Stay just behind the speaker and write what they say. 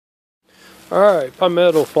Alright,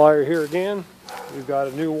 Palmettoflyer here again. We've got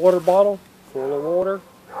a new water bottle full of water.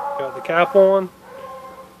 Got the cap on.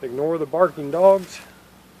 Ignore the barking dogs.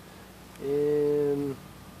 And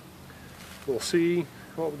we'll see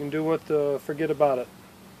what we can do with the forget about it.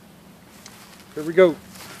 Here we go.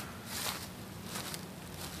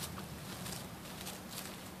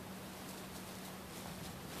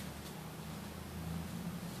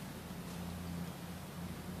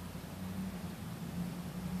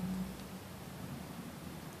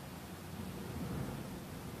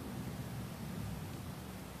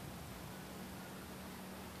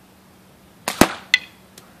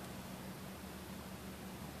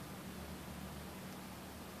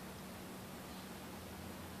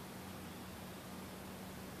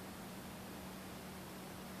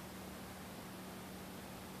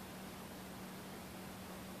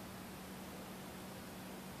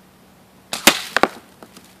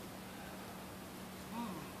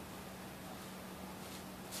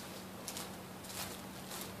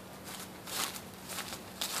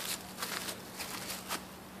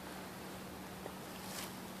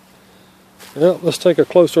 Well, let's take a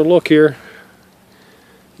closer look here.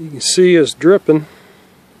 You can see it's dripping.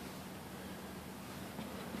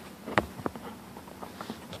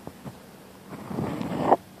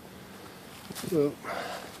 So,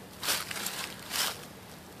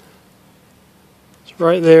 it's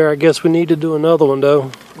right there. I guess we need to do another one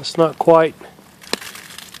though. It's not quite.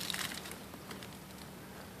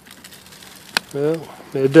 Well,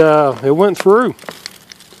 it went through.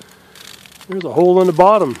 There's a hole in the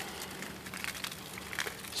bottom.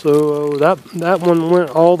 So that one went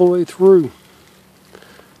all the way through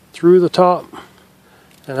the top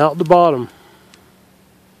and out the bottom.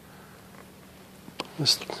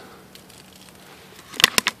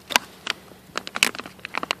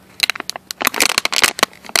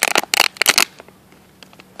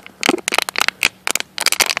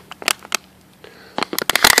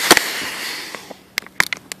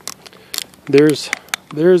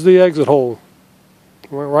 There's the exit hole.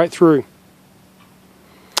 Went right through.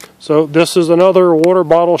 So this is another water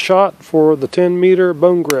bottle shot for the 10-meter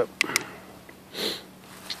bone grip.